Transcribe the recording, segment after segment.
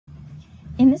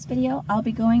In this video, I'll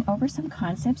be going over some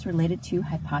concepts related to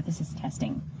hypothesis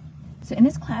testing. So in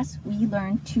this class, we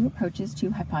learned two approaches to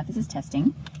hypothesis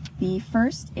testing. The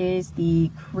first is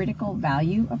the critical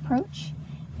value approach,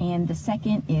 and the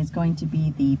second is going to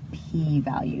be the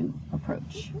p-value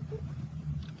approach.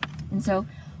 And so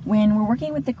when we're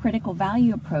working with the critical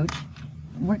value approach,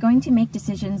 we're going to make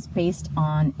decisions based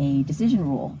on a decision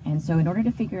rule. And so in order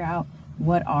to figure out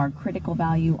what our critical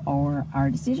value or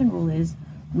our decision rule is,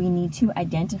 we need to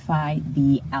identify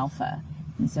the alpha.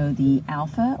 And so the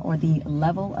alpha, or the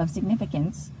level of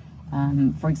significance,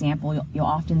 for example, you'll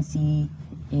often see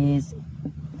is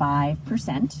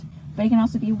 5%, but it can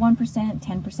also be 1%, 10%,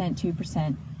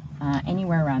 2%,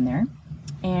 anywhere around there.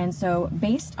 And so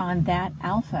based on that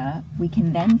alpha, we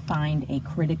can then find a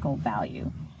critical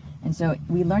value. And so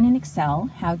we learn in Excel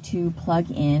how to plug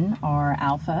in our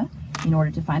alpha in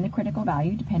order to find the critical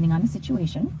value depending on the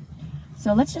situation.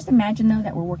 So let's just imagine though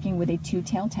that we're working with a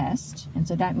two-tail test, and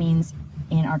so that means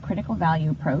in our critical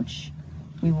value approach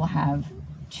we will have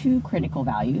two critical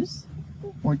values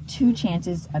or two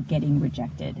chances of getting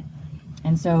rejected.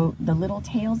 And so the little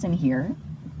tails in here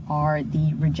are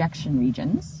the rejection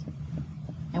regions,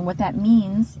 and what that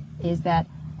means is that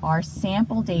our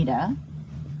sample data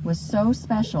was so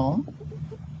special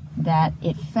that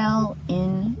it fell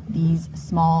in these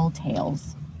small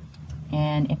tails,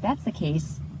 and if that's the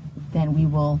case, then we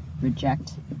will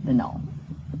reject the null.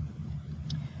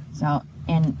 So,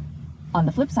 and on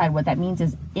the flip side, what that means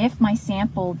is if my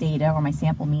sample data or my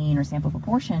sample mean or sample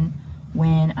proportion,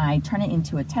 when I turn it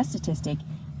into a test statistic,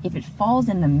 if it falls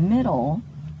in the middle,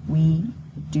 we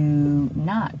do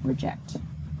not reject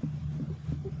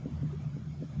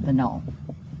the null.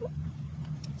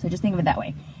 So just think of it that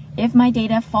way. If my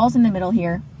data falls in the middle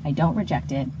here, I don't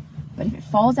reject it. But if it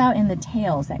falls out in the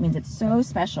tails, that means it's so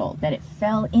special that it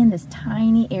fell in this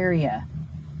tiny area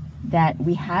that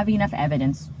we have enough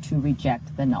evidence to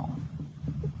reject the null.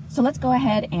 So let's go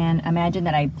ahead and imagine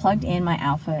that I plugged in my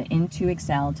alpha into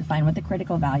Excel to find what the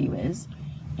critical value is,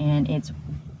 and it's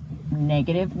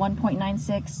negative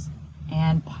 1.96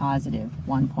 and positive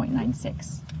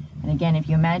 1.96. And again, if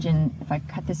you imagine, if I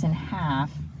cut this in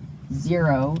half,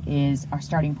 0 is our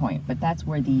starting point, but that's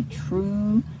where the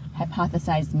true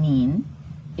hypothesized mean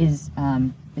is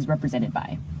represented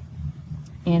by.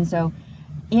 And so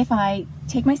if I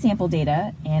take my sample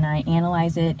data and I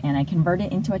analyze it and I convert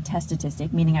it into a test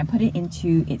statistic, meaning I put it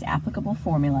into its applicable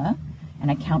formula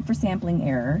and I count for sampling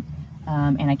error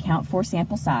and I count for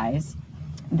sample size,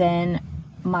 then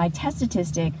my test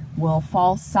statistic will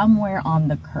fall somewhere on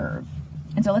the curve.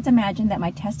 And so let's imagine that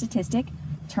my test statistic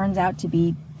turns out to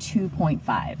be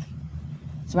 2.5.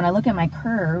 So when I look at my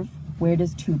curve, where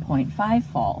does 2.5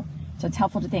 fall? So it's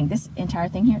helpful to think this entire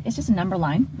thing here is just a number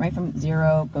line, right? From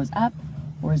 0 goes up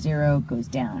or 0 goes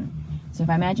down. So if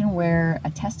I imagine where a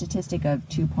test statistic of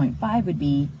 2.5 would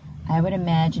be, I would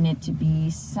imagine it to be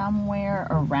somewhere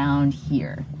around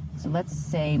here. So let's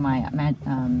say my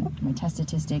test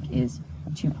statistic is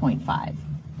 2.5.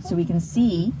 So we can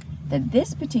see that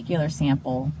this particular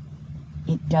sample,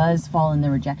 it does fall in the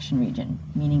rejection region,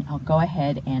 meaning I'll go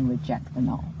ahead and reject the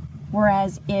null.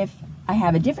 Whereas if I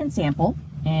have a different sample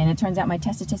and it turns out my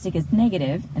test statistic is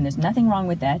negative, and there's nothing wrong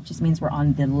with that, just means we're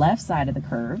on the left side of the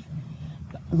curve.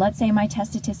 Let's say my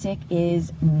test statistic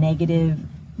is negative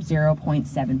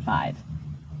 0.75.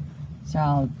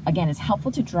 So again, it's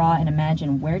helpful to draw and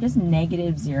imagine where does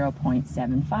negative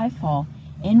 0.75 fall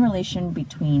in relation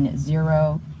between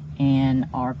 0 and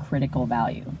our critical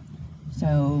value.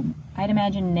 So I'd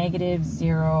imagine negative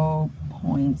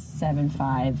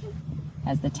 0.75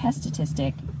 as the test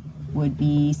statistic would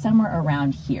be somewhere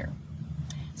around here.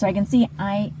 So I can see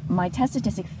my test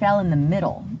statistic fell in the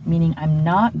middle, meaning I'm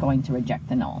not going to reject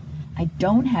the null. I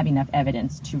don't have enough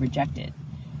evidence to reject it.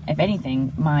 If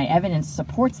anything, my evidence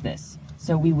supports this,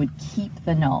 so we would keep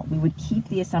the null. We would keep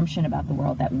the assumption about the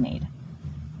world that we made.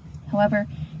 However,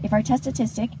 if our test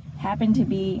statistic happened to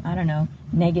be, I don't know,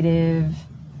 negative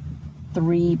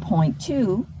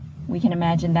 3.2, we can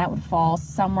imagine that would fall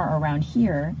somewhere around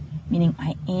here, meaning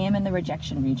I am in the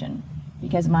rejection region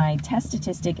because my test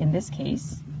statistic in this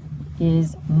case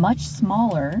is much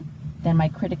smaller than my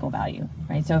critical value,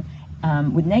 right? So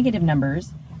with negative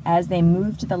numbers, as they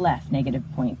move to the left, negative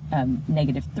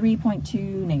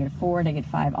 3.2, negative 4, negative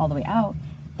 5, all the way out,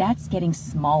 that's getting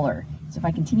smaller. So if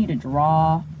I continue to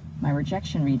draw my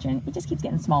rejection region, it just keeps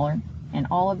getting smaller, and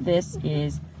all of this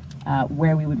is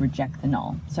where we would reject the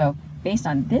null. So based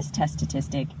on this test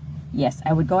statistic, yes,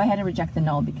 I would go ahead and reject the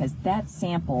null because that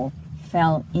sample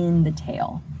fell in the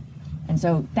tail. And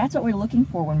so that's what we're looking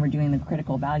for when we're doing the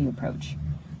critical value approach.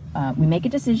 We make a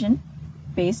decision,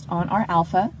 based on our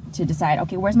alpha to decide,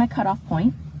 okay, where's my cutoff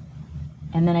point?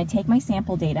 And then I take my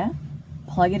sample data,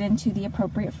 plug it into the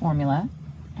appropriate formula,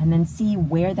 and then see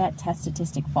where that test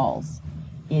statistic falls.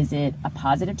 Is it a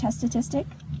positive test statistic?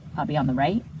 I'll be on the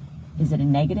right. Is it a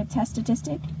negative test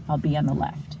statistic? I'll be on the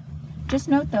left. Just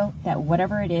note though that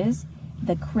whatever it is,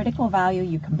 the critical value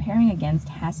you're comparing against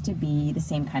has to be the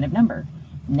same kind of number.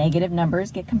 Negative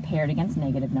numbers get compared against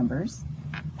negative numbers.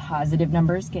 Positive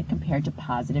numbers get compared to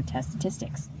positive test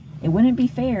statistics. It wouldn't be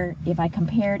fair if I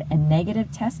compared a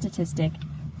negative test statistic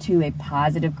to a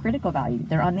positive critical value.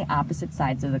 They're on the opposite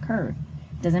sides of the curve.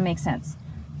 Doesn't make sense.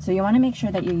 So you want to make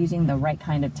sure that you're using the right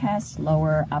kind of test,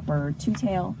 lower, upper,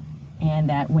 two-tail, and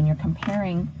that when you're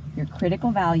comparing your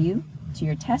critical value to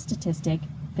your test statistic,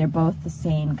 they're both the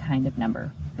same kind of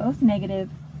number, both negative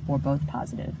or both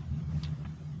positive.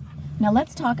 Now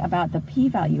let's talk about the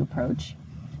p-value approach.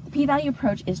 The p-value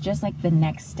approach is just like the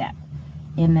next step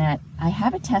in that I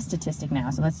have a test statistic now,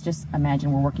 so let's just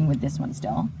imagine we're working with this one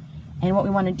still. And what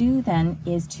we want to do then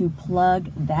is to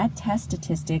plug that test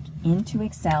statistic into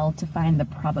Excel to find the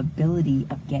probability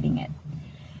of getting it.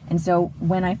 And so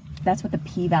that's what the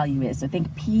p-value is. So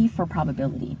think p for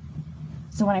probability.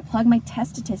 So when I plug my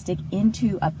test statistic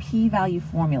into a p-value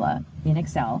formula in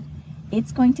Excel,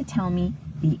 it's going to tell me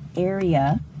the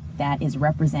area that is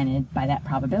represented by that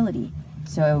probability.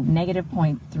 So negative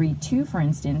 0.32, for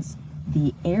instance,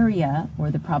 the area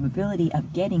or the probability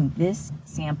of getting this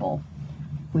sample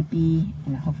would be,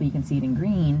 and hopefully you can see it in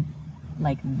green,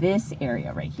 like this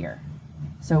area right here.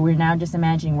 So we're now just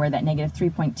imagining where that negative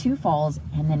 3.2 falls,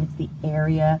 and then it's the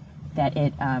area that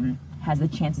it has the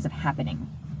chances of happening.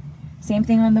 Same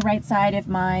thing on the right side. If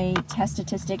my test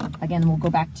statistic, again, we'll go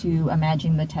back to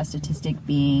imagining the test statistic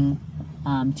being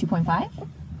 2.5,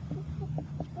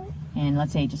 and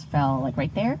let's say it just fell like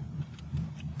right there.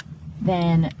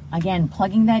 Then again,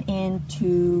 plugging that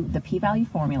into the p-value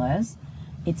formulas,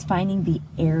 it's finding the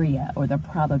area or the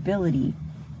probability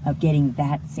of getting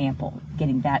that sample,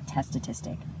 getting that test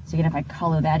statistic. So again, if I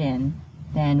color that in,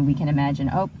 then we can imagine,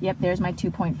 oh, yep, there's my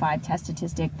 2.5 test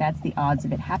statistic. That's the odds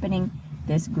of it happening,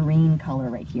 this green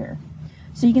color right here.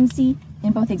 So you can see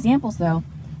in both examples, though,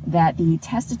 that the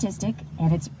test statistic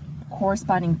and its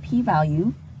corresponding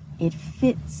p-value, it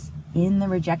fits in the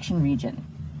rejection region.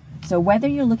 So whether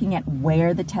you're looking at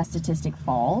where the test statistic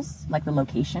falls, like the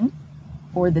location,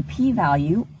 or the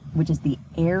p-value, which is the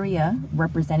area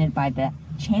represented by the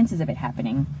chances of it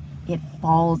happening, it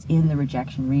falls in the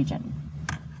rejection region.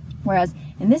 Whereas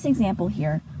in this example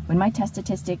here, when my test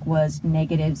statistic was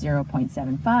negative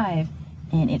 0.75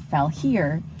 and it fell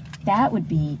here, that would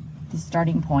be the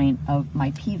starting point of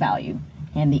my p-value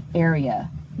and the area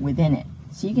within it.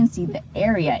 So you can see the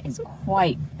area is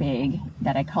quite big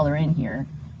that I color in here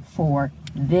for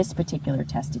this particular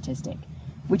test statistic,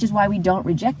 which is why we don't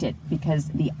reject it, because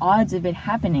the odds of it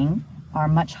happening are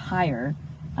much higher,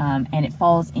 and it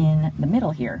falls in the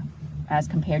middle here as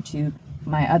compared to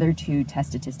my other two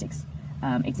test statistics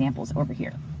examples over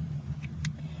here.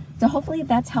 So hopefully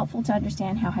that's helpful to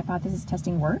understand how hypothesis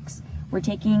testing works. We're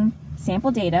taking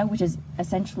sample data, which is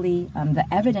essentially the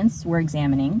evidence we're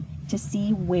examining, to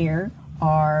see where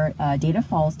our data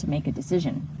falls to make a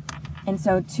decision. And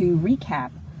so to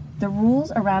recap, the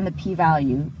rules around the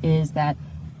p-value is that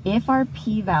if our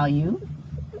p-value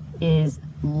is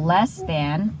less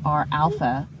than our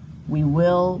alpha, we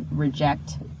will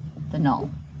reject the null,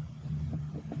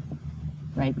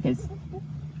 right? Because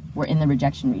we're in the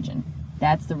rejection region.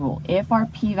 That's the rule. If our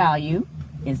p-value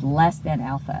is less than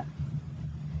alpha.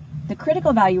 The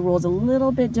critical value rule is a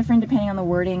little bit different depending on the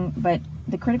wording, but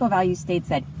the critical value states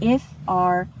that if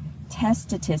our test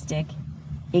statistic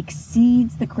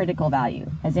exceeds the critical value,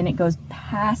 as in it goes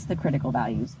past the critical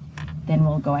values, then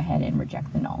we'll go ahead and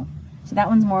reject the null. So that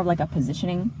one's more of like a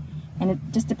positioning, and it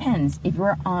just depends. If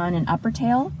we're on an upper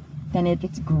tail, then if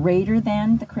it's greater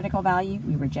than the critical value,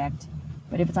 we reject.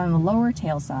 But if it's on the lower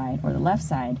tail side or the left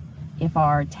side, if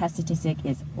our test statistic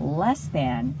is less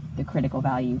than the critical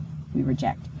value, we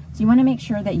reject. So you want to make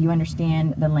sure that you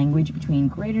understand the language between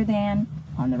greater than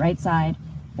on the right side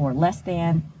or less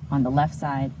than on the left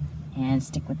side, and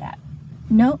stick with that.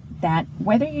 Note that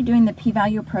whether you're doing the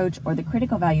p-value approach or the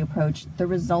critical value approach, the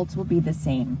results will be the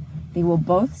same. They will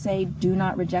both say do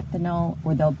not reject the null,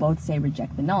 or they'll both say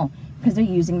reject the null, because they're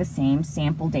using the same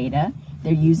sample data,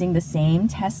 they're using the same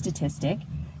test statistic,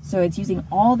 so it's using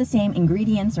all the same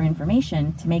ingredients or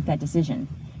information to make that decision.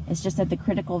 It's just that the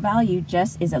critical value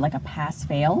just is like a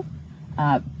pass-fail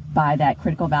by that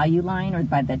critical value line or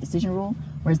by that decision rule,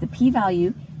 whereas the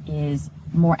p-value is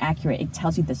more accurate. It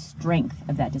tells you the strength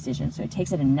of that decision, so it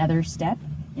takes it another step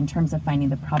in terms of finding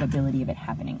the probability of it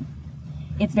happening.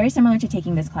 It's very similar to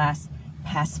taking this class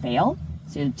pass-fail.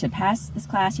 So to pass this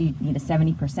class, you need a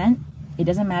 70%. It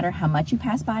doesn't matter how much you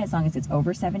pass by as long as it's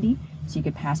over 70. So you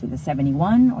could pass with a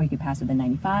 71 or you could pass with a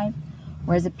 95.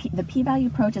 Whereas the p-value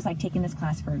approach is like taking this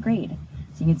class for a grade.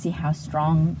 So you can see how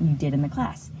strong you did in the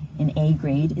class. An A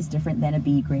grade is different than a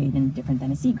B grade and different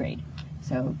than a C grade.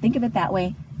 So think of it that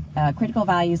way. Critical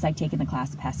value is like taking the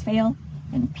class pass-fail,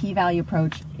 and p-value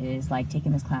approach is like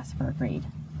taking this class for a grade.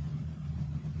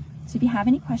 So if you have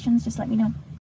any questions, just let me know.